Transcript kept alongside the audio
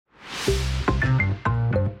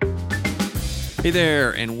Hey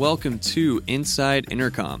there, and welcome to Inside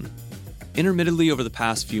Intercom. Intermittently over the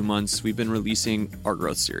past few months, we've been releasing our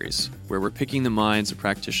growth series, where we're picking the minds of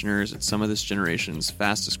practitioners at some of this generation's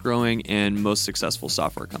fastest growing and most successful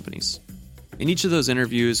software companies. In each of those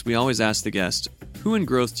interviews, we always ask the guest, who in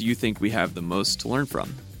growth do you think we have the most to learn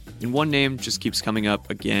from? And one name just keeps coming up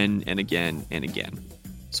again and again and again.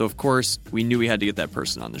 So of course, we knew we had to get that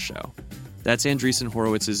person on the show. That's Andreessen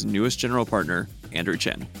Horowitz's newest general partner, Andrew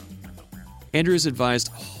Chen. Andrew has advised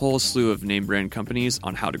a whole slew of name brand companies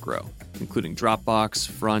on how to grow, including Dropbox,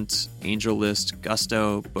 Front, AngelList,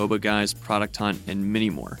 Gusto, Boba Guys, Product Hunt, and many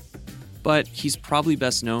more. But he's probably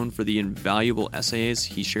best known for the invaluable essays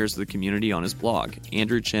he shares with the community on his blog,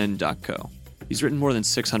 andrewchen.co. He's written more than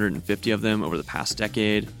 650 of them over the past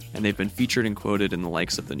decade, and they've been featured and quoted in the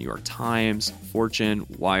likes of the New York Times, Fortune,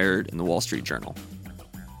 Wired, and the Wall Street Journal.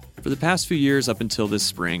 For the past few years up until this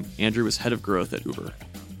spring, Andrew was head of growth at Uber.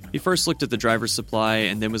 He first looked at the driver supply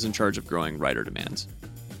and then was in charge of growing rider demand.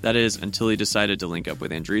 That is, until he decided to link up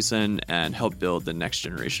with Andreessen and help build the next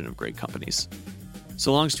generation of great companies.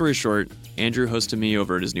 So long story short, Andrew hosted me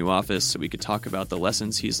over at his new office so we could talk about the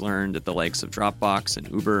lessons he's learned at the likes of Dropbox and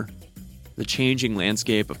Uber, the changing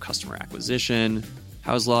landscape of customer acquisition,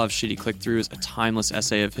 how his law of shitty click-throughs, a timeless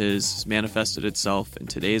essay of his, has manifested itself in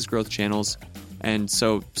today's growth channels, and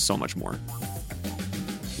so much more.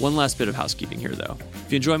 One last bit of housekeeping here, though.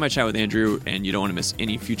 If you enjoy my chat with Andrew and you don't want to miss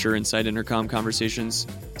any future Inside Intercom conversations,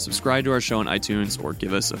 subscribe to our show on iTunes or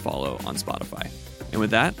give us a follow on Spotify. And with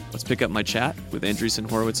that, let's pick up my chat with Andreessen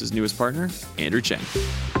Horowitz's newest partner, Andrew Chen.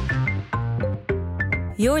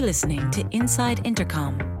 You're listening to Inside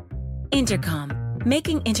Intercom. Intercom,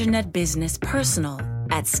 making internet business personal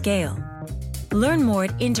at scale. Learn more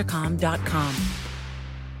at intercom.com.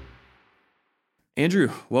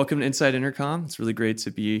 Andrew, welcome to Inside Intercom. It's really great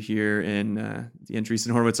to be here in the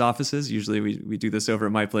Andreessen Horowitz offices. Usually we do this over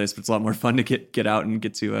at my place, but it's a lot more fun to get out and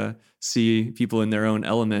get to see people in their own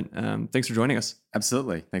element. Thanks for joining us.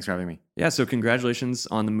 Absolutely. Thanks for having me. Yeah, so congratulations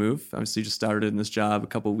on the move. Obviously, you just started in this job a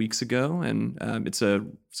couple of weeks ago, and it's a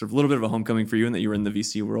sort of a little bit of a homecoming for you in that you were in the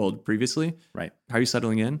VC world previously. Right. How are you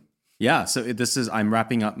settling in? Yeah, so I'm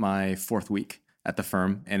wrapping up my 4th week at the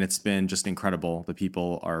firm, and it's been just incredible. The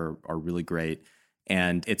people are really great.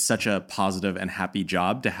 And it's such a positive and happy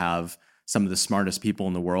job to have some of the smartest people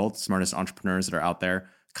in the world, smartest entrepreneurs that are out there,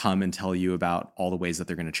 come and tell you about all the ways that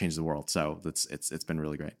they're going to change the world. So it's been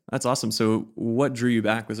really great. That's awesome. So what drew you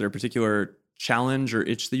back? Was there a particular challenge or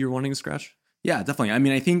itch that you were wanting to scratch? Yeah, definitely. I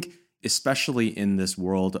mean, I think especially in this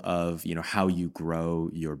world of, how you grow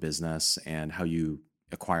your business and how you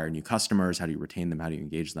acquire new customers, how do you retain them, how do you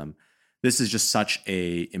engage them? This is just such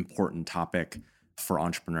a important topic for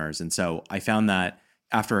entrepreneurs. And so I found that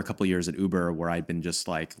after a couple of years at Uber, where I'd been just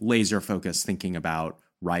like laser focused thinking about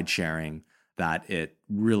ride sharing, that it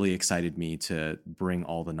really excited me to bring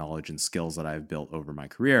all the knowledge and skills that I've built over my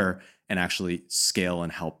career and actually scale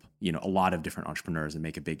and help, a lot of different entrepreneurs and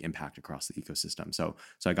make a big impact across the ecosystem. So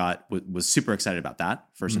I was super excited about that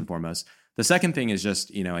first and foremost. The second thing is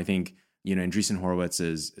just, I think, Andreessen Horowitz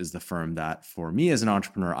is the firm that for me as an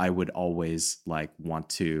entrepreneur, I would always want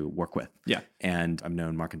to work with. Yeah. And I've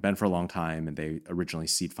known Mark and Ben for a long time, and they originally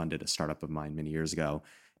seed funded a startup of mine many years ago.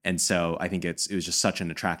 And so I think it was just such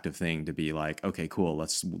an attractive thing to be like, okay, cool,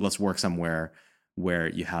 let's work somewhere where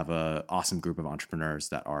you have an awesome group of entrepreneurs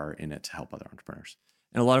that are in it to help other entrepreneurs.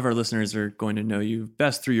 And a lot of our listeners are going to know you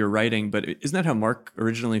best through your writing, but isn't that how Mark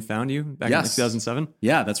originally found you back in 2007?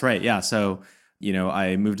 Yeah, that's right. Yeah. So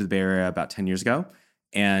I moved to the Bay Area about 10 years ago,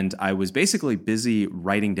 and I was basically busy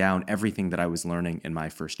writing down everything that I was learning in my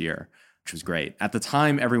first year, which was great. At the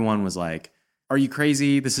time, everyone was like, are you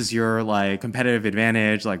crazy? This is your competitive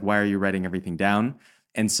advantage. Why are you writing everything down?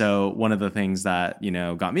 And so one of the things that,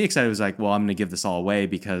 got me excited was well, I'm going to give this all away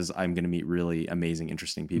because I'm going to meet really amazing,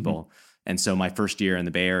 interesting people. Mm-hmm. And so my first year in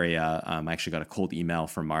the Bay Area, I actually got a cold email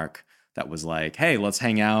from Mark that was like, hey, let's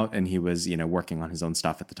hang out. And he was, working on his own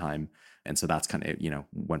stuff at the time. And so that's kind of,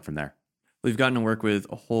 went from there. We've gotten to work with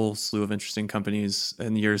a whole slew of interesting companies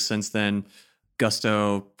in the years since then.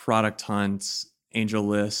 Gusto, Product Hunt,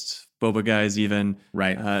 AngelList, Boba Guys even.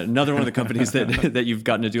 Right. Another one of the companies that you've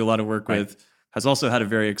gotten to do a lot of work with has also had a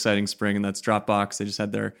very exciting spring, and that's Dropbox. They just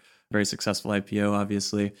had their very successful IPO,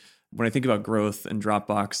 obviously. When I think about growth and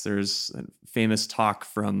Dropbox, there's a famous talk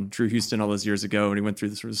from Drew Houston all those years ago when he went through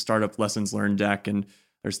the sort of startup lessons learned deck, and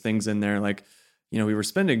there's things in there like, we were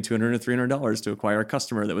spending $200 to $300 to acquire a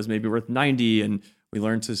customer that was maybe worth $90, and we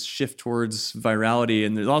learned to shift towards virality,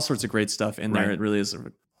 and there's all sorts of great stuff in there. It really is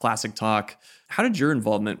a Classic Talk. How did your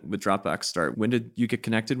involvement with Dropbox start? When did you get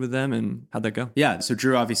connected with them and how'd that go? Yeah, so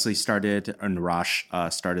Drew obviously started, and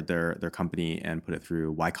Arash started their company and put it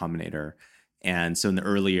through Y Combinator. And so in the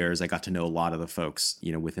early years, I got to know a lot of the folks,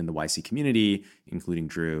 within the YC community, including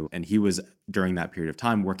Drew. And he was, during that period of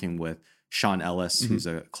time, working with Sean Ellis, who's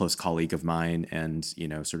a close colleague of mine and,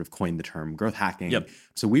 sort of coined the term growth hacking. Yep.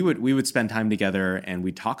 So we would spend time together and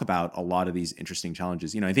we'd talk about a lot of these interesting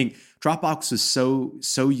challenges. I think Dropbox was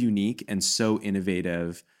so unique and so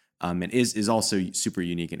innovative, and is also super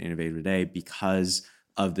unique and innovative today because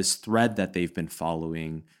of this thread that they've been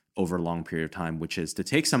following over a long period of time, which is to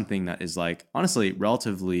take something that is like, honestly,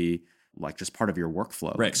 relatively like just part of your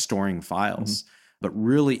workflow, like storing files, but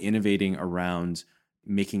really innovating around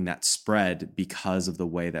making that spread because of the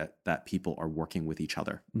way that people are working with each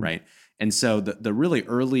other, right? And so the really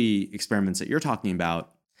early experiments that you're talking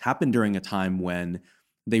about happened during a time when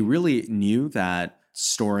they really knew that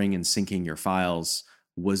storing and syncing your files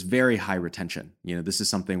was very high retention. This is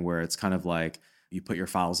something where it's kind of like you put your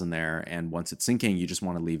files in there and once it's syncing, you just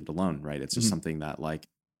want to leave it alone, right? It's just something that like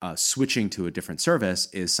switching to a different service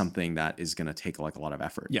is something that is going to take like a lot of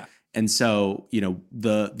effort. Yeah. And so,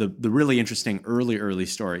 the really interesting early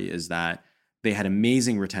story is that they had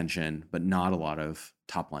amazing retention, but not a lot of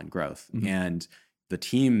top line growth. And the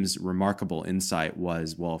team's remarkable insight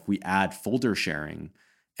was, well, if we add folder sharing,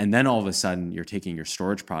 and then all of a sudden you're taking your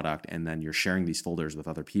storage product and then you're sharing these folders with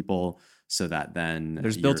other people so that then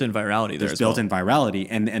there's built-in virality there. There's built-in virality.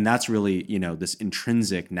 And that's really, this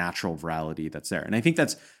intrinsic natural virality that's there. And I think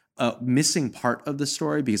that's a missing part of the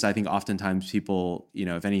story because I think oftentimes people,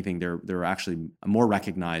 if anything, they're actually more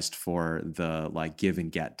recognized for the like give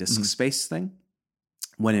and get disk space thing,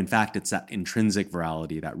 when in fact it's that intrinsic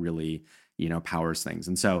virality that really powers things.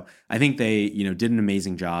 And so I think they, did an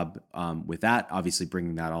amazing job with that, obviously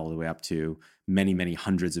bringing that all the way up to many, many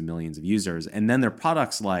hundreds of millions of users. And then their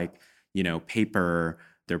products like, Paper,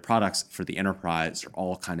 their products for the enterprise are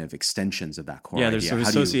all kind of extensions of that core idea. There's sort of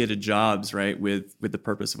associated jobs, right, with the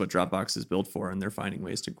purpose of what Dropbox is built for, and they're finding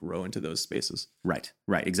ways to grow into those spaces. Right,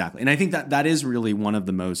 exactly. And I think that is really one of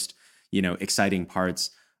the most, exciting parts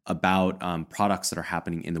about products that are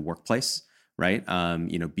happening in the workplace. Right.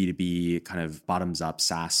 B2B kind of bottoms up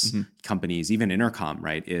SaaS companies, even Intercom,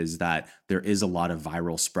 right, is that there is a lot of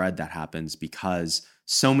viral spread that happens because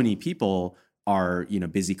so many people are,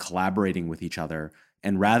 busy collaborating with each other.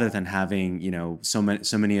 And rather than having, so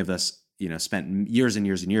many of us, spent years and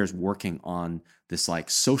years and years working on this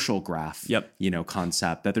like social graph,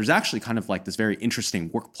 concept, that there's actually kind of like this very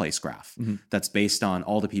interesting workplace graph that's based on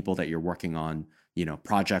all the people that you're working on,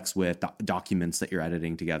 projects with, documents that you're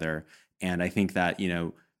editing together. And I think that,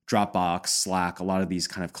 Dropbox, Slack, a lot of these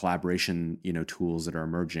kind of collaboration, tools that are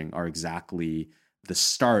emerging are exactly the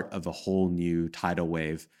start of a whole new tidal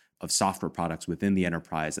wave of software products within the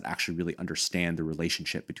enterprise that actually really understand the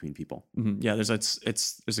relationship between people. Yeah, there's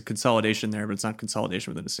a consolidation there, but it's not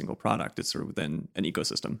consolidation within a single product. It's sort of within an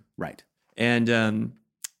ecosystem. Right. And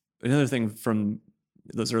another thing from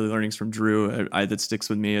those early learnings from Drew that sticks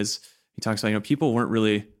with me is he talks about, people weren't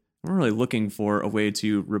really looking for a way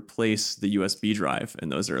to replace the USB drive in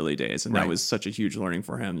those early days. And that was such a huge learning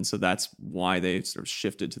for him. And so that's why they sort of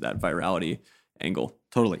shifted to that virality angle.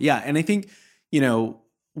 Totally. Yeah. And I think,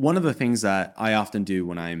 one of the things that I often do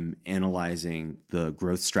when I'm analyzing the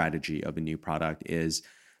growth strategy of a new product is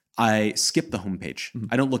I skip the homepage.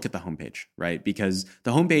 I don't look at the homepage, right? Because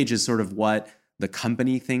the homepage is sort of what the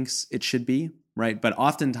company thinks it should be, right? But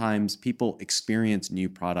oftentimes people experience new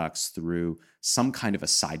products through some kind of a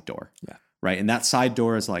side door, right? And that side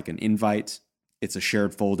door is like an invite. It's a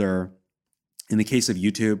shared folder. In the case of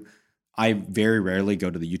YouTube, I very rarely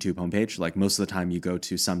go to the YouTube homepage. Like most of the time you go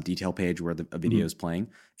to some detail page where a video is playing,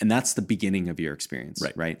 and that's the beginning of your experience,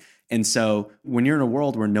 right? And so when you're in a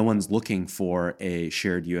world where no one's looking for a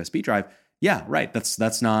shared USB drive,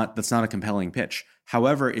 that's not a compelling pitch.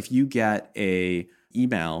 However, if you get a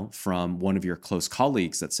email from one of your close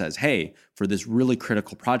colleagues that says, hey, for this really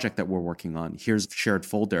critical project that we're working on, here's a shared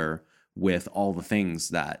folder with all the things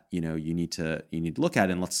that you need to look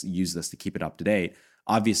at, and let's use this to keep it up to date.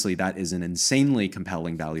 Obviously, that is an insanely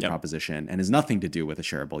compelling value proposition and has nothing to do with a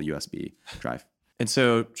shareable USB drive. And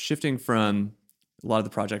so shifting from a lot of the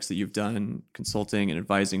projects that you've done, consulting and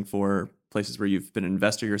advising for places where you've been an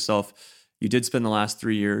investor yourself, you did spend the last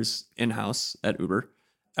 3 years in-house at Uber.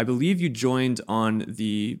 I believe you joined on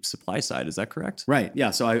the supply side. Is that correct? Right. Yeah.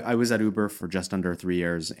 So I was at Uber for just under 3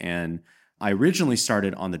 years, and I originally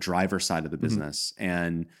started on the driver side of the business.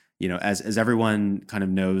 And as everyone kind of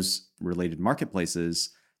knows, related marketplaces,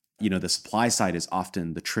 the supply side is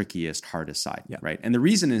often the trickiest, hardest side, Yeah. right? And the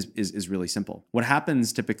reason is really simple. What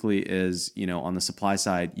happens typically is, on the supply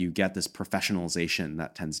side, you get this professionalization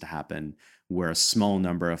that tends to happen where a small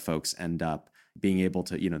number of folks end up being able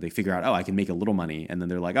to, they figure out, oh, I can make a little money. And then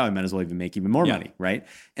they're like, oh, I might as well even make even more money, right?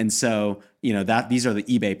 And so, these are the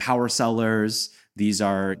eBay power sellers. These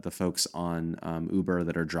are the folks on Uber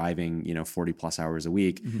that are driving, 40 plus hours a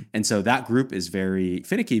week. Mm-hmm. And so that group is very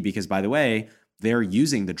finicky because, by the way, they're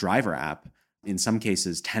using the driver app in some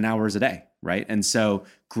cases 10 hours a day, right? And so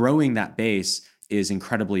growing that base is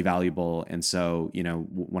incredibly valuable. And so,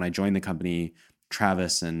 when I joined the company,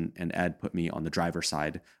 Travis and Ed put me on the driver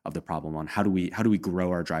side of the problem on how do we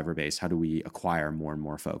grow our driver base? How do we acquire more and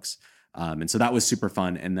more folks? And so that was super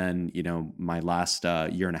fun. And then, my last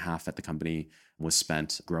year and a half at the company was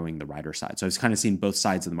spent growing the rider side. So I was kind of seeing both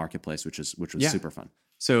sides of the marketplace, which was super fun.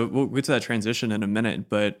 So we'll get to that transition in a minute,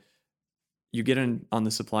 but you get in on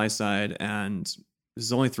the supply side, and this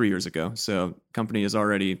is only 3 years ago. So company is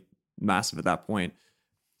already massive at that point.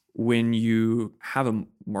 When you have a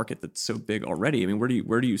market that's so big already, I mean,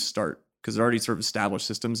 where do you start? Because there are already sort of established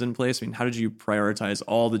systems in place. I mean, how did you prioritize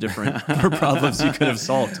all the different problems you could have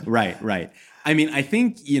solved? Right. I mean, I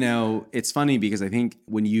think, it's funny because I think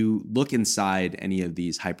when you look inside any of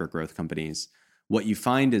these hyper growth companies, what you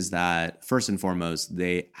find is that first and foremost,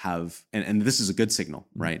 they have, and this is a good signal,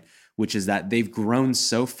 right? Which is that they've grown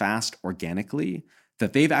so fast organically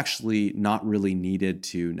that they've actually not really needed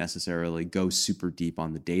to necessarily go super deep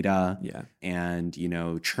on the data and,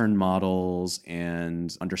 churn models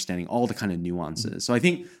and understanding all the kind of nuances. So I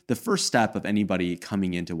think the first step of anybody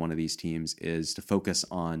coming into one of these teams is to focus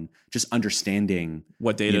on just understanding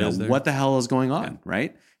what data is there, what the hell is going on,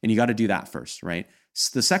 right? And you got to do that first, right?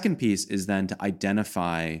 So the second piece is then to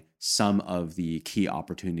identify some of the key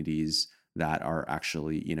opportunities that are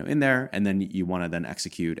actually, in there. And then you want to then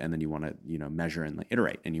execute, and then you want to, measure and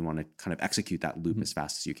iterate, and you want to kind of execute that loop as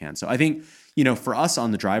fast as you can. So I think, for us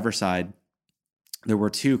on the driver side, there were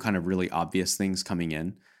two kind of really obvious things coming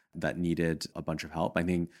in that needed a bunch of help. I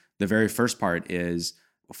think the very first part is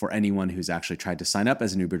for anyone who's actually tried to sign up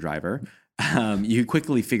as an Uber driver, you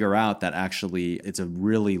quickly figure out that actually it's a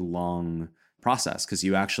really long process because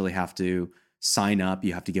you actually have to sign up,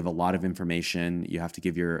 you have to give a lot of information, you have to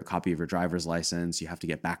give a copy of your driver's license, you have to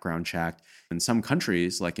get background checked. In some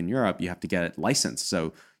countries, like in Europe, you have to get it licensed.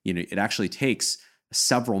 So, it actually takes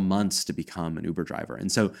several months to become an Uber driver.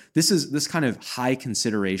 And so this kind of high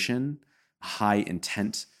consideration, high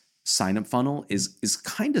intent sign up funnel is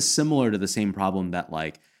kind of similar to the same problem that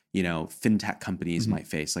fintech companies might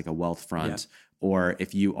face, like a Wealthfront. Or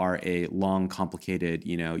if you are a long, complicated,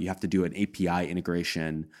 you have to do an API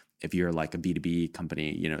integration. If you're like a B2B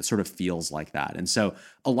company, it sort of feels like that. And so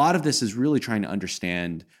a lot of this is really trying to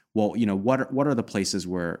understand, well, what are the places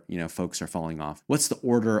where, folks are falling off? What's the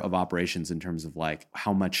order of operations in terms of like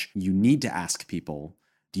how much you need to ask people?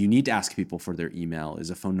 Do you need to ask people for their email?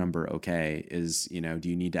 Is a phone number okay? Do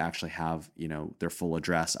you need to actually have, their full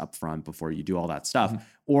address up front before you do all that stuff? Mm-hmm.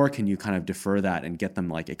 Or can you kind of defer that and get them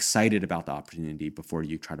like excited about the opportunity before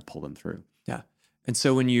you try to pull them through? Yeah. And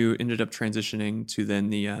so when you ended up transitioning to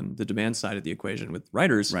then the demand side of the equation with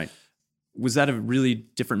riders, right, was that a really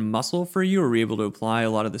different muscle for you, or were you able to apply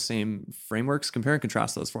a lot of the same frameworks? Compare and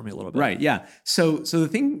contrast those for me a little bit. Right, yeah. So the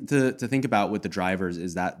thing to think about with the drivers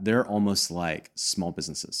is that they're almost like small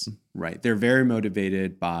businesses, right? They're very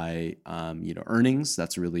motivated by earnings.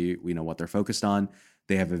 That's really what they're focused on.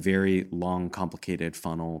 They have a very long, complicated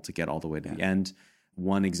funnel to get all the way to the end.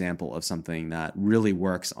 One example of something that really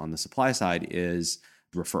works on the supply side is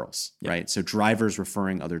referrals, right? So drivers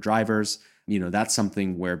referring other drivers, that's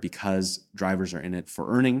something where because drivers are in it for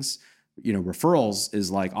earnings, referrals is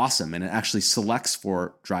like awesome. And it actually selects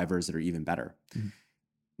for drivers that are even better. Mm-hmm.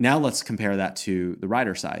 Now let's compare that to the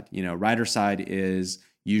rider side. Rider side is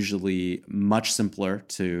usually much simpler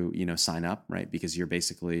to, sign up, right? Because you're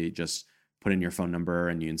basically just put in your phone number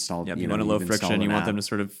and you install. You want a low friction. You want them to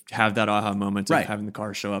sort of have that aha moment of having the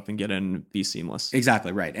car show up and get in and be seamless.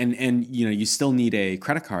 Exactly right. And you still need a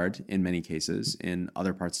credit card in many cases. In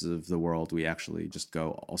other parts of the world, we actually just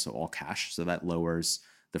go also all cash, so that lowers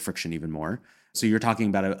the friction even more. So you're talking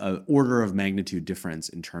about an order of magnitude difference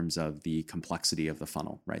in terms of the complexity of the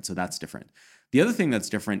funnel, right? So that's different. The other thing that's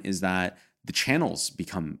different is that the channels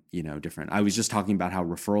become, different. I was just talking about how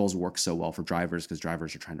referrals work so well for drivers because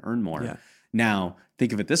drivers are trying to earn more. Yeah. Now,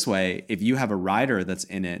 think of it this way. If you have a rider that's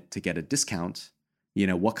in it to get a discount,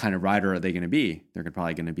 what kind of rider are they going to be? They're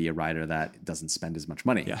probably going to be a rider that doesn't spend as much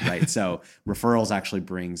money, right? So referrals actually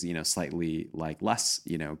brings, slightly like less,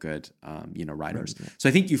 good, riders. Right. So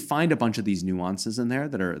I think you find a bunch of these nuances in there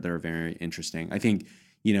that are very interesting. I think,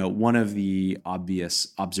 one of the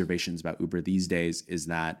obvious observations about Uber these days is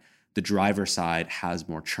that the driver side has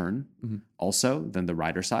more churn also than the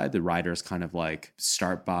rider side. The riders kind of like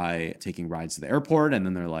start by taking rides to the airport, and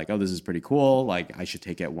then they're like, oh, this is pretty cool. Like I should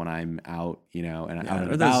take it when I'm out, and out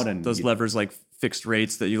and about. And those levers like fixed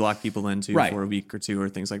rates that you lock people into for a week or two or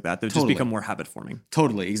things like that. They've just become more habit forming.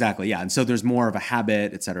 Totally. Exactly. Yeah. And so there's more of a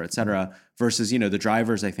habit, et cetera, versus, the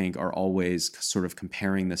drivers, I think, are always sort of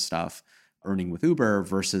comparing this stuff, earning with Uber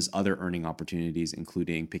versus other earning opportunities,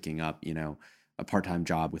 including picking up, a part-time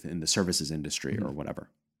job within the services industry or whatever.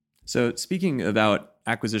 So speaking about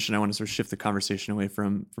acquisition, I want to sort of shift the conversation away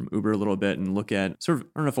from Uber a little bit and look at sort of, I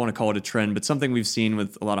don't know if I want to call it a trend, but something we've seen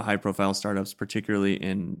with a lot of high-profile startups, particularly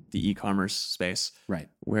in the e-commerce space, right?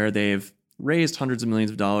 Where they've raised hundreds of millions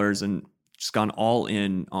of dollars and just gone all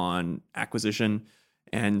in on acquisition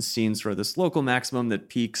and seen sort of this local maximum that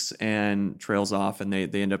peaks and trails off, and they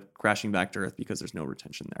end up crashing back to earth because there's no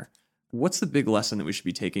retention there. What's the big lesson that we should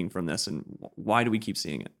be taking from this, and why do we keep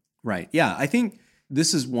seeing it? Right. Yeah, I think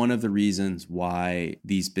this is one of the reasons why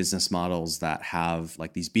these business models that have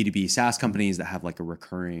like these B2B SaaS companies that have like a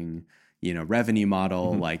recurring, revenue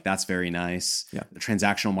model, like that's very nice. Yeah. The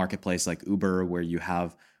transactional marketplace like Uber,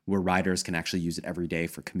 where riders can actually use it every day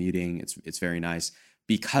for commuting, it's very nice.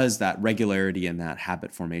 Because that regularity and that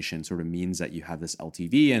habit formation sort of means that you have this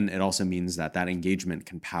LTV, and it also means that engagement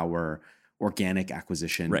can power organic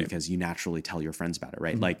acquisition because you naturally tell your friends about it,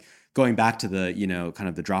 right? Like going back to the, kind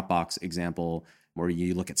of the Dropbox example, where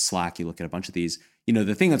you look at Slack, you look at a bunch of these,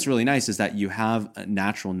 the thing that's really nice is that you have a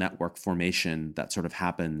natural network formation that sort of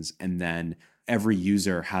happens, and then every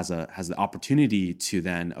user has the opportunity to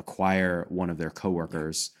then acquire one of their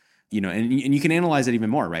coworkers, and you can analyze it even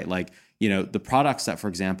more, right? Like, the products that, for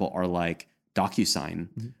example, are like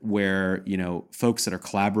DocuSign, where, folks that are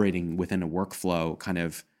collaborating within a workflow kind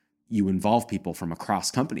of, you involve people from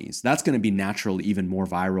across companies. That's going to be naturally even more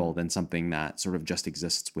viral than something that sort of just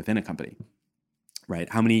exists within a company, right?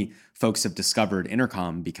 How many folks have discovered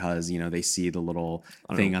Intercom because, they see the little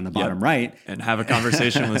thing on the bottom right and have a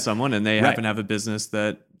conversation with someone, and they happen to have a business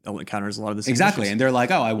that encounters a lot of the same exactly issues. And they're like,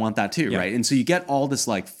 oh, I want that too, right? And so you get all this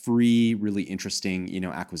like free, really interesting,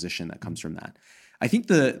 acquisition that comes from that. I think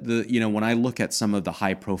the when I look at some of the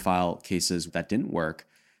high profile cases that didn't work,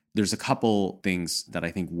 there's a couple things that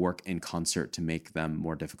I think work in concert to make them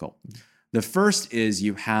more difficult. The first is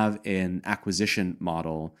you have an acquisition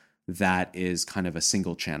model that is kind of a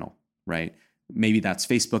single channel, right? Maybe that's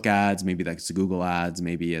Facebook ads, maybe that's Google ads,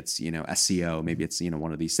 maybe it's, SEO, maybe it's,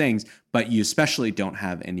 one of these things, but you especially don't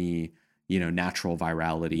have any, natural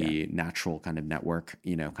virality, natural kind of network,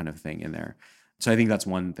 kind of thing in there. So I think that's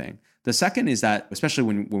one thing. The second is that, especially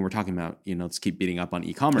when we're talking about, let's keep beating up on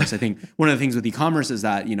e-commerce. I think one of the things with e-commerce is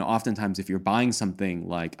that, oftentimes if you're buying something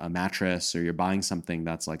like a mattress or you're buying something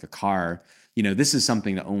that's like a car, this is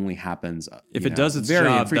something that only happens if it does its very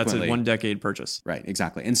job, infrequently. that's a 1 decade purchase. Right,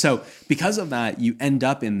 exactly. And so because of that, you end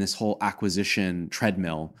up in this whole acquisition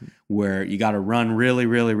treadmill where you got to run really,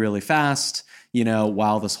 really, really fast,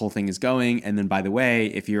 while this whole thing is going. And then, by the way,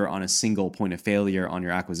 if you're on a single point of failure on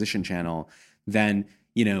your acquisition channel, then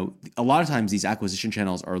a lot of times these acquisition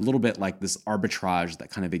channels are a little bit like this arbitrage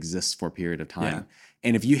that kind of exists for a period of time. Yeah.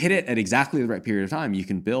 And if you hit it at exactly the right period of time, you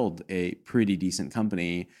can build a pretty decent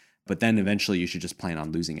company, but then eventually you should just plan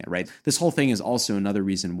on losing it, right? This whole thing is also another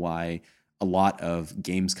reason why a lot of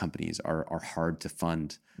games companies are hard to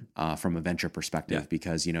fund from a venture perspective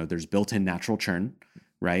because, there's built-in natural churn,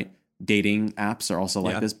 right? Dating apps are also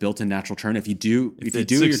like this built-in natural churn. If you do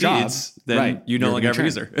your job, then you no longer have a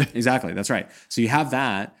user. Exactly, that's right. So you have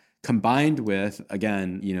that combined with,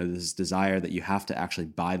 again, this desire that you have to actually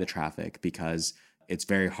buy the traffic because it's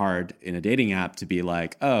very hard in a dating app to be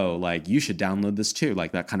like, oh, like you should download this too.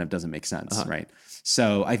 Like that kind of doesn't make sense, right?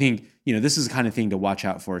 So I think, this is the kind of thing to watch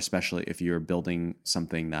out for, especially if you're building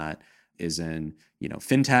something that is in,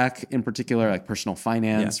 fintech in particular, like personal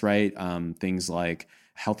finance, right? Things like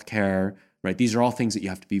healthcare, right? These are all things that you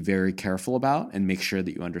have to be very careful about and make sure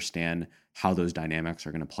that you understand how those dynamics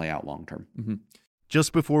are going to play out long term. Mm-hmm.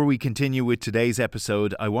 Just before we continue with today's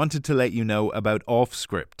episode, I wanted to let you know about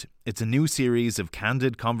Offscript. It's a new series of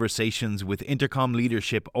candid conversations with Intercom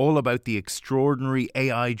leadership all about the extraordinary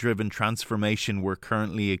AI-driven transformation we're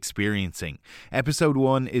currently experiencing. Episode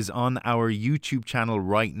 1 is on our YouTube channel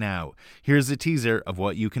right now. Here's a teaser of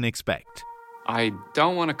what you can expect. I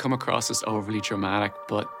don't want to come across as overly dramatic,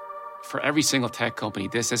 but for every single tech company,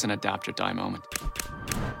 this is an adapt or die moment.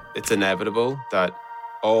 It's inevitable that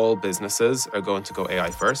all businesses are going to go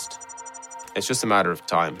AI first. It's just a matter of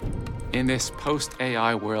time. In this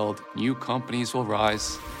post-AI world, new companies will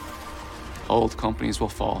rise, old companies will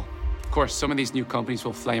fall. Of course, some of these new companies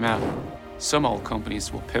will flame out. Some old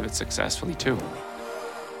companies will pivot successfully too.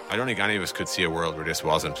 I don't think any of us could see a world where this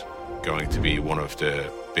wasn't going to be one of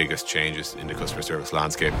the biggest changes in the customer service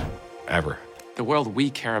landscape ever. The world we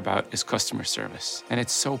care about is customer service, and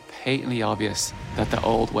it's so patently obvious that the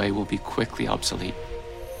old way will be quickly obsolete.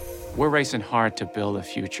 We're racing hard to build a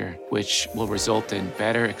future which will result in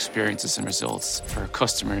better experiences and results for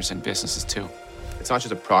customers and businesses too. It's not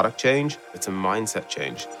just a product change, it's a mindset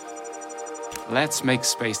change. Let's make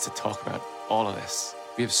space to talk about all of this.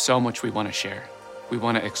 We have so much we want to share. We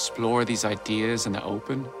want to explore these ideas in the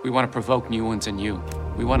open. We want to provoke new ones in you.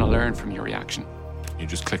 We want to learn from your reaction. You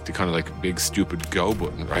just click the kind of like big stupid go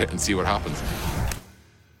button, right, and see what happens.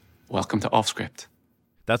 Welcome to Offscript.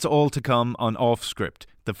 That's all to come on Offscript.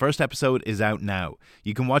 The first episode is out now.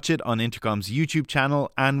 You can watch it on Intercom's YouTube channel,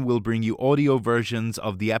 and we'll bring you audio versions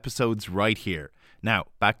of the episodes right here. Now,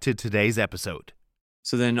 back to today's episode.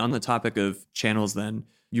 So then on the topic of channels then,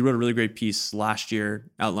 you wrote a really great piece last year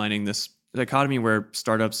outlining this dichotomy where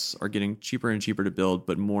startups are getting cheaper and cheaper to build,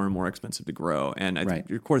 but more and more expensive to grow. And I think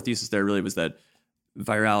your core thesis there really was that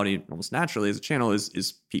virality, almost naturally as a channel,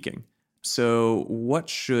 is peaking. So what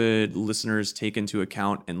should listeners take into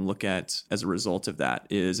account and look at as a result of that?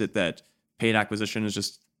 Is it that paid acquisition is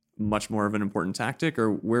just much more of an important tactic,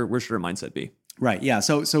 or where should our mindset be? Right. Yeah.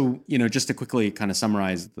 So just to quickly kind of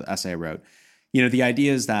summarize the essay I wrote, the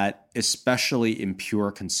idea is that especially in pure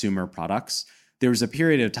consumer products, there was a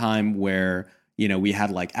period of time where, we had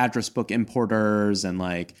like address book importers, and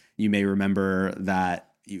like, you may remember that,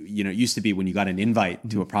 it used to be when you got an invite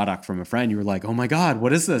to a product from a friend, you were like, oh my God,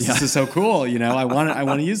 what is this? Yeah. This is so cool. I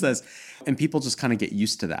want to use this. And people just kind of get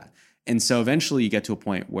used to that. And so eventually you get to a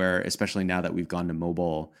point where, especially now that we've gone to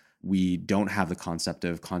mobile, we don't have the concept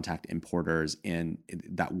of contact importers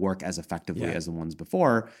that work as effectively as the ones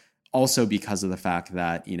before. Also because of the fact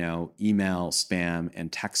that, email spam and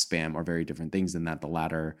text spam are very different things, in that the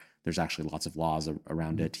latter, there's actually lots of laws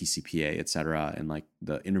around it, TCPA, et cetera. And like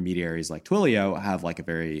the intermediaries like Twilio have like a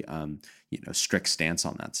very, strict stance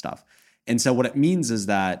on that stuff. And so what it means is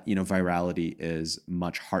that, virality is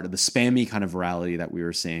much harder. The spammy kind of virality that we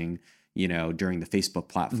were seeing, during the Facebook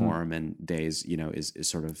platform and days, is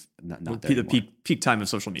sort of not there the peak time of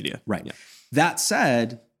social media. Right. Yeah. That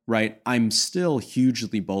said, right, I'm still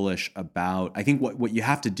hugely bullish about, I think what you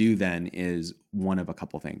have to do then is one of a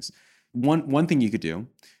couple things. One thing you could do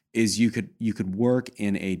is you could work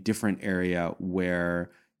in a different area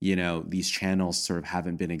where, these channels sort of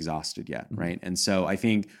haven't been exhausted yet, right? And so I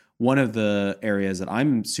think one of the areas that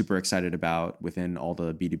I'm super excited about within all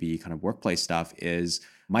the B2B kind of workplace stuff is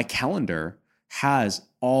my calendar has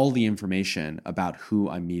all the information about who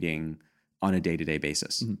I'm meeting on a day-to-day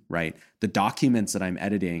basis, right? The documents that I'm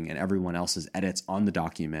editing and everyone else's edits on the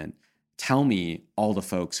document tell me all the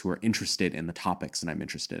folks who are interested in the topics that I'm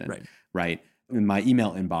interested in, right? And my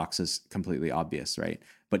email inbox is completely obvious, right?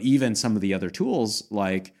 But even some of the other tools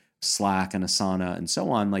like Slack and Asana and so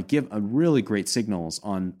on, like give a really great signals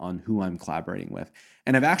on who I'm collaborating with.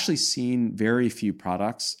 And I've actually seen very few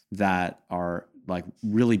products that are like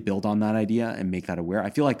really build on that idea and make that aware. I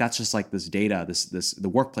feel like that's just like this data, the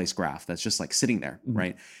workplace graph that's just like sitting there,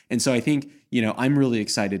 right? And so I think, I'm really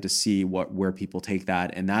excited to see where people take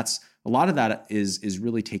that. And that's a lot of that is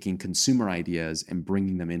really taking consumer ideas and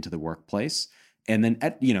bringing them into the workplace. And then,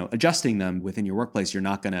 adjusting them within your workplace. You're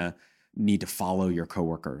not going to need to follow your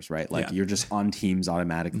coworkers, right? Like you're just on Teams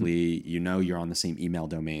automatically, you're on the same email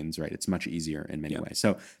domains, right? It's much easier in many ways.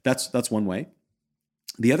 So that's one way.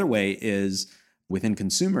 The other way is within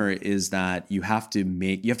consumer is that you have to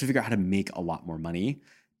figure out how to make a lot more money,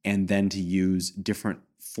 and then to use different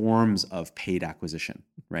forms of paid acquisition,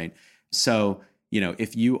 right? So,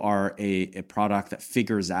 if you are a product that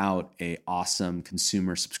figures out a awesome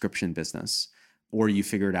consumer subscription business, or you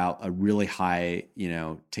figured out a really high,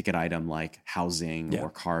 ticket item like housing or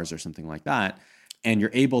cars or something like that, and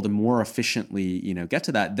you're able to more efficiently, get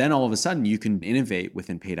to that, then all of a sudden you can innovate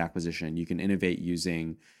within paid acquisition. You can innovate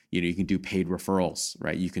using, you can do paid referrals,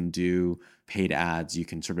 right? You can do paid ads. You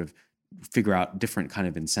can sort of figure out different kind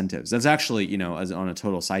of incentives. That's actually, as on a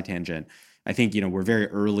total side tangent, I think, we're very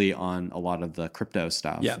early on a lot of the crypto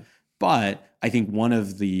stuff. Yeah. But I think one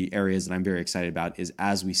of the areas that I'm very excited about is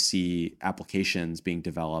as we see applications being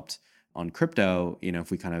developed on crypto, if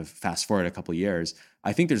we kind of fast forward a couple of years,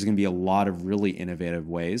 I think there's going to be a lot of really innovative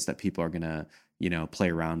ways that people are going to, play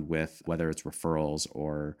around with, whether it's referrals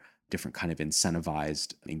or different kind of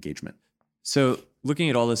incentivized engagement. So looking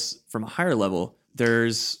at all this from a higher level,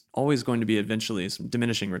 there's always going to be eventually some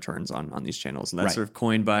diminishing returns on these channels. And that's sort of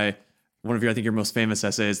coined by one of your, I think your most famous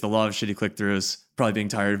essays, The Law of Shitty Click-Throughs, probably being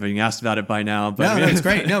tired of being asked about it by now. But No, it's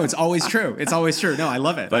great. No, it's always true. It's always true. No, I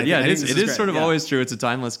love it. But I it think is great. sort of always true. It's a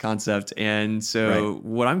timeless concept. And so Right.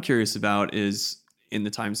 what I'm curious about is in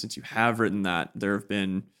the time since you have written that, there have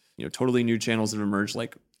been, totally new channels that have emerged,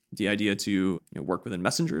 like the idea to work within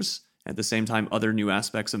messengers. At the same time, other new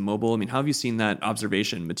aspects of mobile. I mean, how have you seen that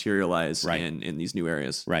observation materialize in these new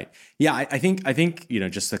areas? Right. Yeah, I think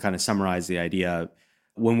just to kind of summarize the idea,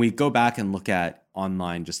 when we go back and look at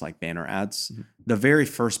online, just like banner ads, the very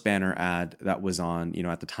first banner ad that was on,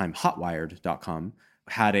 at the time, hotwired.com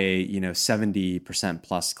had a 70%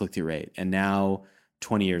 plus click-through rate, and now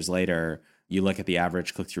 20 years later, you look at the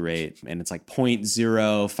average click-through rate and it's like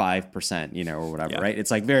 0.05%, or whatever, right?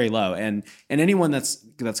 It's like very low. And anyone that's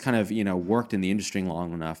kind of, worked in the industry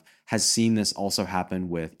long enough has seen this also happen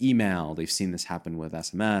with email. They've seen this happen with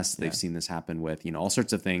SMS. They've seen this happen with, all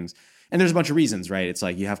sorts of things. And there's a bunch of reasons, right? It's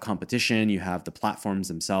like you have competition, you have the platforms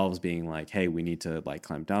themselves being like, hey, we need to like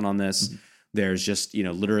clamp down on this. Mm-hmm. There's just,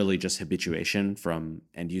 literally just habituation from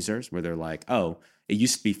end users where they're like, oh, it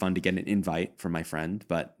used to be fun to get an invite from my friend,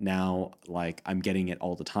 but now like I'm getting it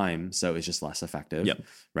all the time, so it's just less effective. Yep.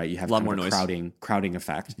 Right? You have a lot more noise. crowding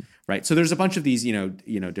effect, right? So there's a bunch of these,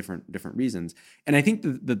 different reasons, and I think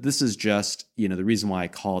that this is just, the reason why I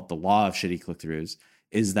call it the law of shitty click-throughs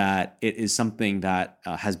is that it is something that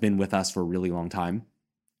has been with us for a really long time,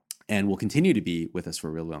 and will continue to be with us for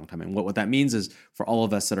a really long time. And what that means is for all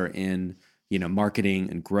of us that are in marketing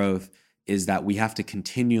and growth is that we have to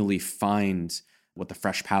continually find what the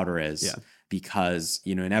fresh powder is, because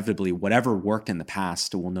inevitably whatever worked in the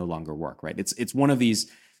past will no longer work, right? It's one of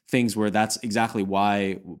these things where that's exactly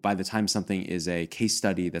why by the time something is a case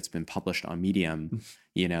study that's been published on Medium,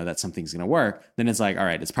 that something's going to work, then it's like, all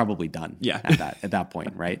right, it's probably done at that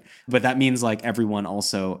point, right? But that means like everyone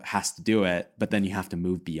also has to do it, but then you have to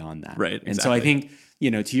move beyond that. Right. And so I think,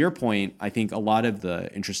 to your point, I think a lot of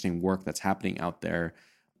the interesting work that's happening out there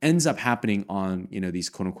ends up happening on, these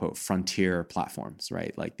quote unquote frontier platforms,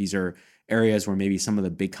 right? Like these are areas where maybe some of the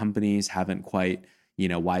big companies haven't quite,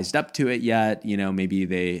 wised up to it yet. Maybe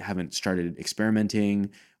they haven't started experimenting,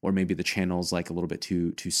 or maybe the channel's like a little bit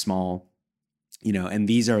too small, and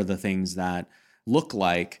these are the things that look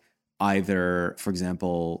like either, for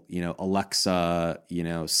example, Alexa,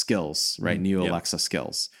 skills, right? New Alexa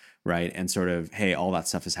skills. Right. And sort of, hey, all that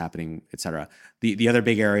stuff is happening, et cetera. The other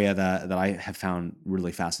big area that I have found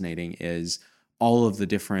really fascinating is all of the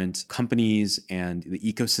different companies and the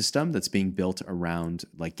ecosystem that's being built around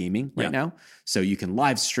like gaming right now. So you can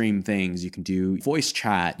live stream things, you can do voice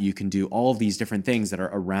chat, you can do all of these different things that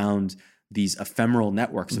are around these ephemeral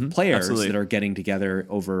networks of players that are getting together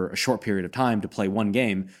over a short period of time to play one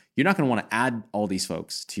game. You're not going to want to add all these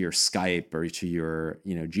folks to your Skype or to your,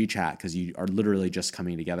 GChat, because you are literally just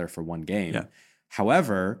coming together for one game. Yeah.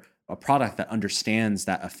 However, a product that understands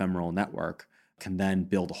that ephemeral network can then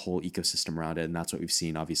build a whole ecosystem around it. And that's what we've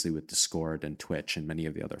seen, obviously, with Discord and Twitch and many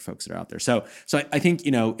of the other folks that are out there. So I think,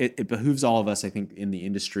 it behooves all of us, I think, in the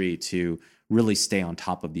industry to really stay on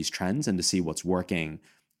top of these trends and to see what's working,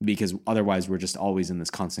 because otherwise we're just always in this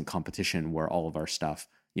constant competition where all of our stuff,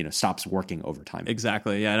 stops working over time.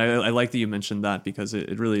 Exactly. Yeah. And I like that you mentioned that, because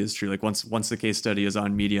it really is true. Like once the case study is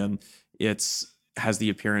on Medium, has the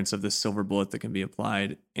appearance of this silver bullet that can be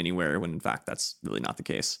applied anywhere, when in fact that's really not the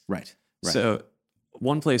case. Right. So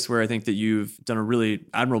one place where I think that you've done a really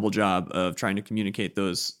admirable job of trying to communicate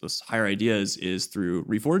those higher ideas is through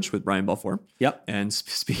Reforge with Brian Balfour. Yep. And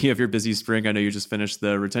speaking of your busy spring, I know you just finished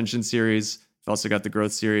the retention series. You've also got the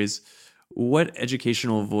growth series. What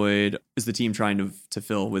educational void is the team trying to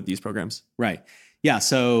fill with these programs? Right. Yeah.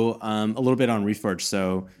 So a little bit on Reforge.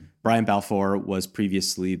 So Brian Balfour was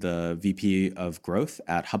previously the VP of growth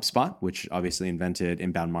at HubSpot, which obviously invented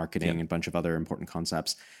inbound marketing and a bunch of other important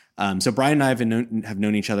concepts. So Brian and I have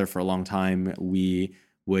known each other for a long time. We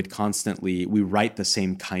write the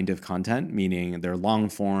same kind of content, meaning they're long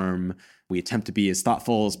form. We attempt to be as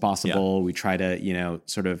thoughtful as possible. Yeah. We try to,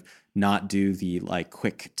 sort of not do the like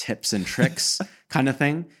quick tips and tricks kind of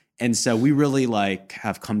thing. And so we really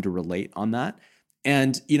have come to relate on that.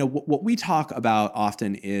 And, what we talk about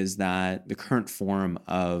often is that the current form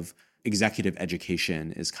of executive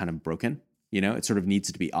education is kind of broken. It sort of needs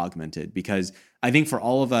to be augmented, because I think for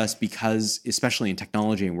all of us, because especially in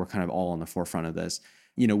technology, and we're kind of all on the forefront of this,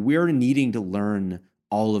 we're needing to learn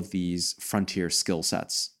all of these frontier skill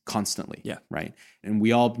sets constantly. Yeah. Right. And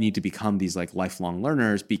we all need to become these like lifelong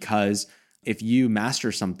learners, because if you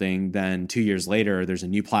master something, then 2 years later, there's a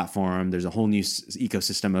new platform, there's a whole new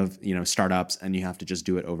ecosystem of, startups, and you have to just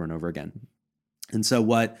do it over and over again. And so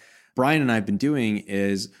what Brian and I have been doing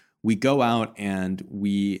is we go out and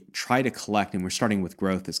we try to collect, and we're starting with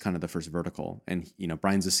growth as kind of the first vertical. And,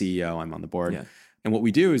 Brian's the CEO, I'm on the board. Yeah. And what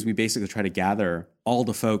we do is we basically try to gather all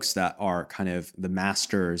the folks that are kind of the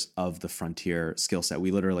masters of the frontier skill set.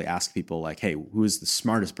 We literally ask people like, hey, who is the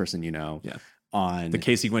smartest person on the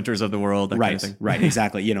Casey Winters of the world, that kind of thing. Right,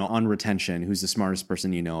 exactly. On retention, who's the smartest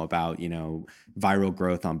person about, viral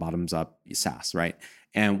growth on bottoms up SaaS, right?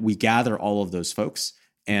 And we gather all of those folks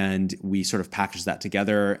and we sort of package that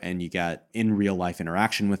together, and you get in real life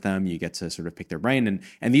interaction with them. You get to sort of pick their brain.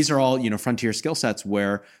 And these are all, frontier skill sets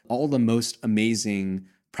where all the most amazing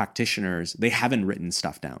practitioners, they haven't written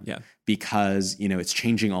stuff down because, it's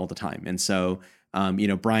changing all the time. And so,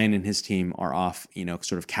 Brian and his team are off,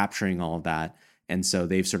 sort of capturing all of that. And so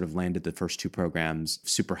they've sort of landed the first 2 programs,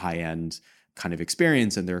 super high end kind of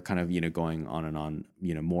experience, and they're kind of, going on and on,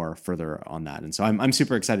 more further on that. And so I'm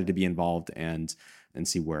super excited to be involved and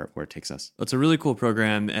see where it takes us. It's a really cool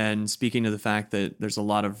program. And speaking to the fact that there's a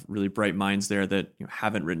lot of really bright minds there that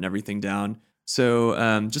haven't written everything down.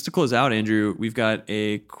 So just to close out, Andrew, we've got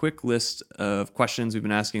a quick list of questions we've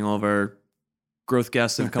been asking all of our growth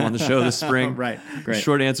guests that have come on the show this spring. Right. Great.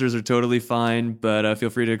 Short answers are totally fine, but feel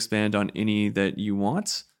free to expand on any that you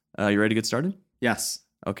want. You ready to get started? Yes.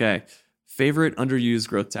 Okay. Favorite underused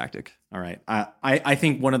growth tactic? All right. I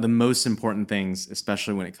think one of the most important things,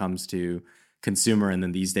 especially when it comes to consumer and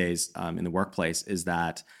then these days in the workplace, is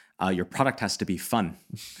that your product has to be fun,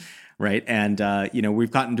 right? And,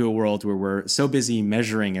 we've gotten to a world where we're so busy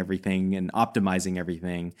measuring everything and optimizing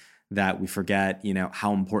everything that we forget,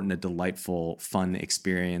 how important a delightful, fun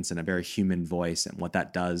experience and a very human voice and what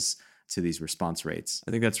that does to these response rates.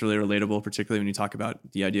 I think that's really relatable, particularly when you talk about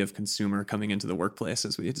the idea of consumer coming into the workplace,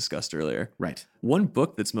 as we discussed earlier. Right. One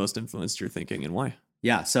book that's most influenced your thinking and why?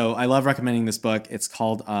 Yeah, so I love recommending this book. It's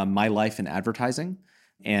called My Life in Advertising,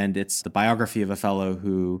 and it's the biography of a fellow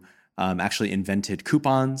who actually invented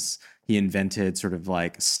coupons. He invented sort of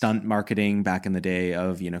like stunt marketing back in the day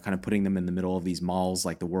of, kind of putting them in the middle of these malls,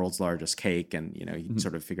 like the world's largest cake. And, you can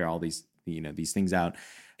sort of figure all these, these things out.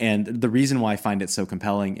 And the reason why I find it so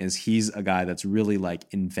compelling is he's a guy that's really like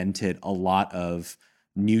invented a lot of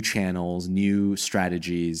new channels, new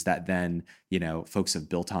strategies that then, folks have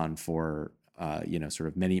built on for, sort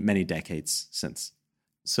of many decades since.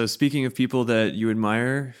 So speaking of people that you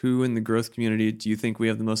admire, who in the growth community do you think we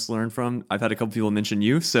have the most to learn from? I've had a couple people mention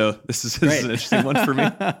you, so this is an interesting one for me.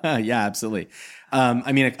 Yeah, absolutely.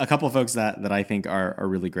 A couple of folks that I think are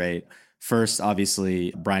really great. First,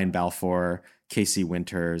 obviously, Brian Balfour, Casey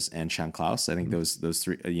Winters, and Sean Klaus. I think those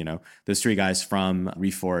three guys from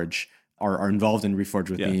Reforge are involved in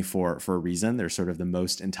Reforge with me for a reason. They're sort of the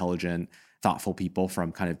most intelligent, thoughtful people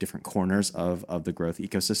from kind of different corners of the growth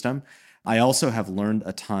ecosystem. I also have learned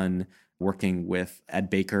a ton working with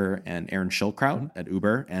Ed Baker and Aaron Schildkraut at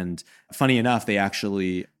Uber. And funny enough, they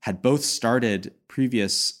actually had both started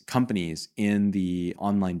previous companies in the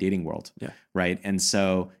online dating world, right? And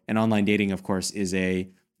so an online dating, of course, is a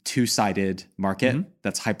two-sided market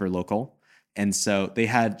that's hyper-local. And so they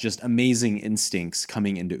had just amazing instincts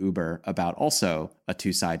coming into Uber about also a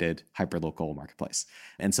two-sided hyper-local marketplace.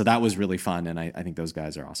 And so that was really fun. And I think those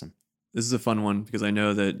guys are awesome. This is a fun one because I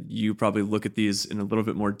know that you probably look at these in a little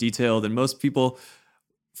bit more detail than most people.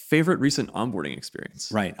 Favorite recent onboarding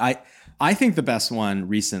experience? Right. I think the best one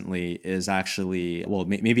recently is actually, well,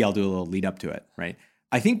 maybe I'll do a little lead up to it, right?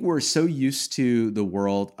 I think we're so used to the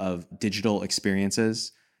world of digital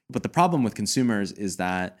experiences, but the problem with consumers is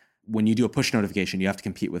that when you do a push notification, you have to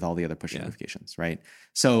compete with all the other push notifications, right?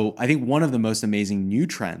 So I think one of the most amazing new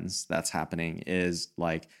trends that's happening is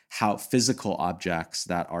like how physical objects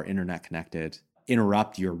that are internet connected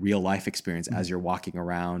interrupt your real life experience as you're walking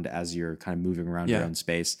around, as you're kind of moving around your own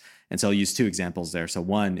space. And so I'll use two examples there. So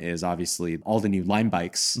one is obviously all the new Lime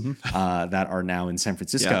bikes that are now in San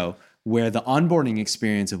Francisco, where the onboarding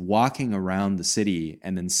experience of walking around the city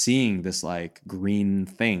and then seeing this like green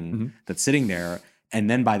thing that's sitting there. And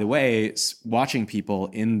then, by the way, watching people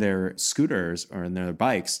in their scooters or in their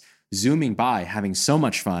bikes, zooming by, having so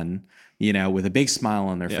much fun, with a big smile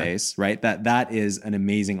on their face, right? That is an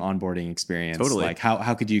amazing onboarding experience. Totally. Like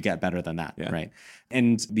how could you get better than that, right?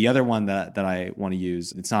 And the other one that I want to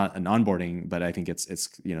use, it's not an onboarding, but I think it's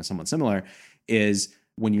somewhat similar, is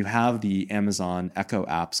when you have the Amazon Echo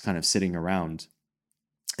apps kind of sitting around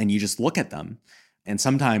and you just look at them. And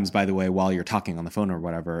sometimes, by the way, while you're talking on the phone or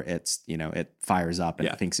whatever, it's, it fires up and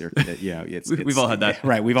it thinks we've all had that.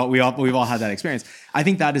 Right. We've all had that experience. I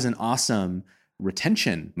think that is an awesome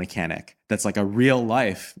retention mechanic. That's like a real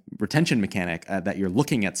life retention mechanic that you're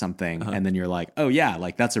looking at something and then you're like, oh yeah,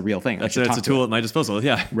 like that's a real thing. That's a tool at my disposal.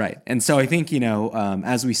 Yeah. Right. And so I think,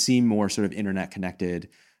 as we see more sort of internet connected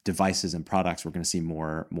devices and products, we're going to see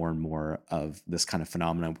more and more of this kind of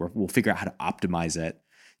phenomenon where we'll figure out how to optimize it,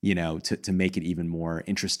 to make it even more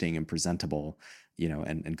interesting and presentable,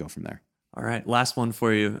 and go from there. All right. Last one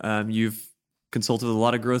for you. You've consulted with a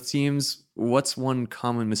lot of growth teams. What's one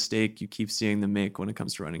common mistake you keep seeing them make when it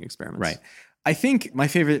comes to running experiments? Right. I think my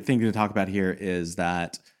favorite thing to talk about here is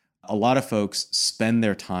that a lot of folks spend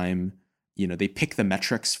their time, they pick the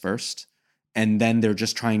metrics first, and then they're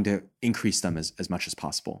just trying to increase them as much as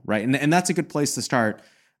possible, right? And that's a good place to start.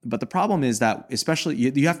 But the problem is that especially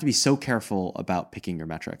you have to be so careful about picking your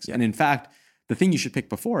metrics. Yeah. And in fact, the thing you should pick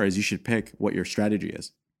before is you should pick what your strategy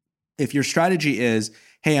is. If your strategy is,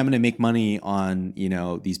 hey, I'm going to make money on,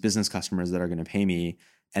 these business customers that are going to pay me,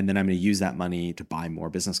 and then I'm going to use that money to buy more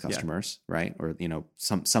business customers, right? Or,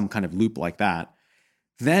 some kind of loop like that.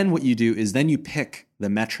 Then what you do is then you pick the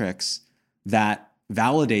metrics that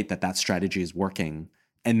validate that strategy is working,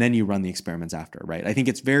 and then you run the experiments after, right? I think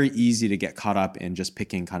it's very easy to get caught up in just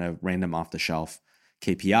picking kind of random off the shelf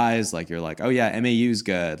KPIs. Like you're like, oh yeah, MAU is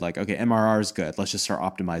good. Like, okay, MRR is good. Let's just start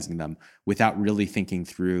optimizing them without really thinking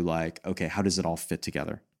through like, okay, how does it all fit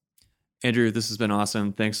together? Andrew, this has been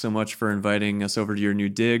awesome. Thanks so much for inviting us over to your new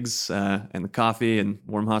digs and the coffee and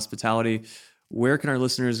warm hospitality. Where can our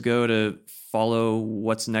listeners go to follow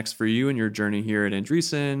what's next for you and your journey here at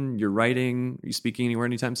Andreessen? You're writing, are you speaking anywhere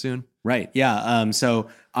anytime soon? Right. Yeah. So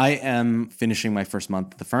I am finishing my first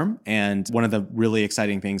month at the firm. And one of the really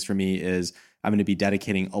exciting things for me is I'm going to be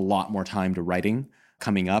dedicating a lot more time to writing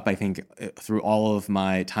coming up. I think through all of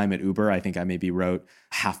my time at Uber, I think I maybe wrote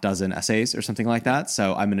half dozen essays or something like that.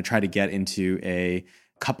 So I'm going to try to get into a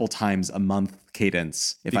couple times a month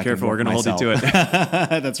cadence. If Be careful, we're going to hold you to it.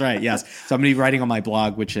 That's right. Yes. So I'm going to be writing on my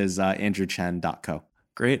blog, which is andrewchen.co.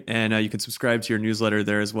 Great. And you can subscribe to your newsletter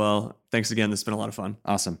there as well. Thanks again. This has been a lot of fun.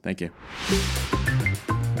 Awesome. Thank you.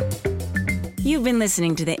 You've been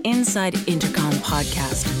listening to the Inside Intercom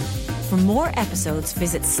podcast. For more episodes,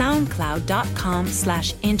 visit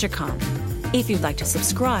soundcloud.com/intercom. If you'd like to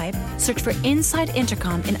subscribe, search for Inside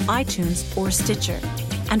Intercom in iTunes or Stitcher.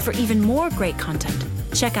 And for even more great content,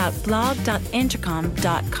 check out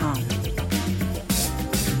blog.intercom.com.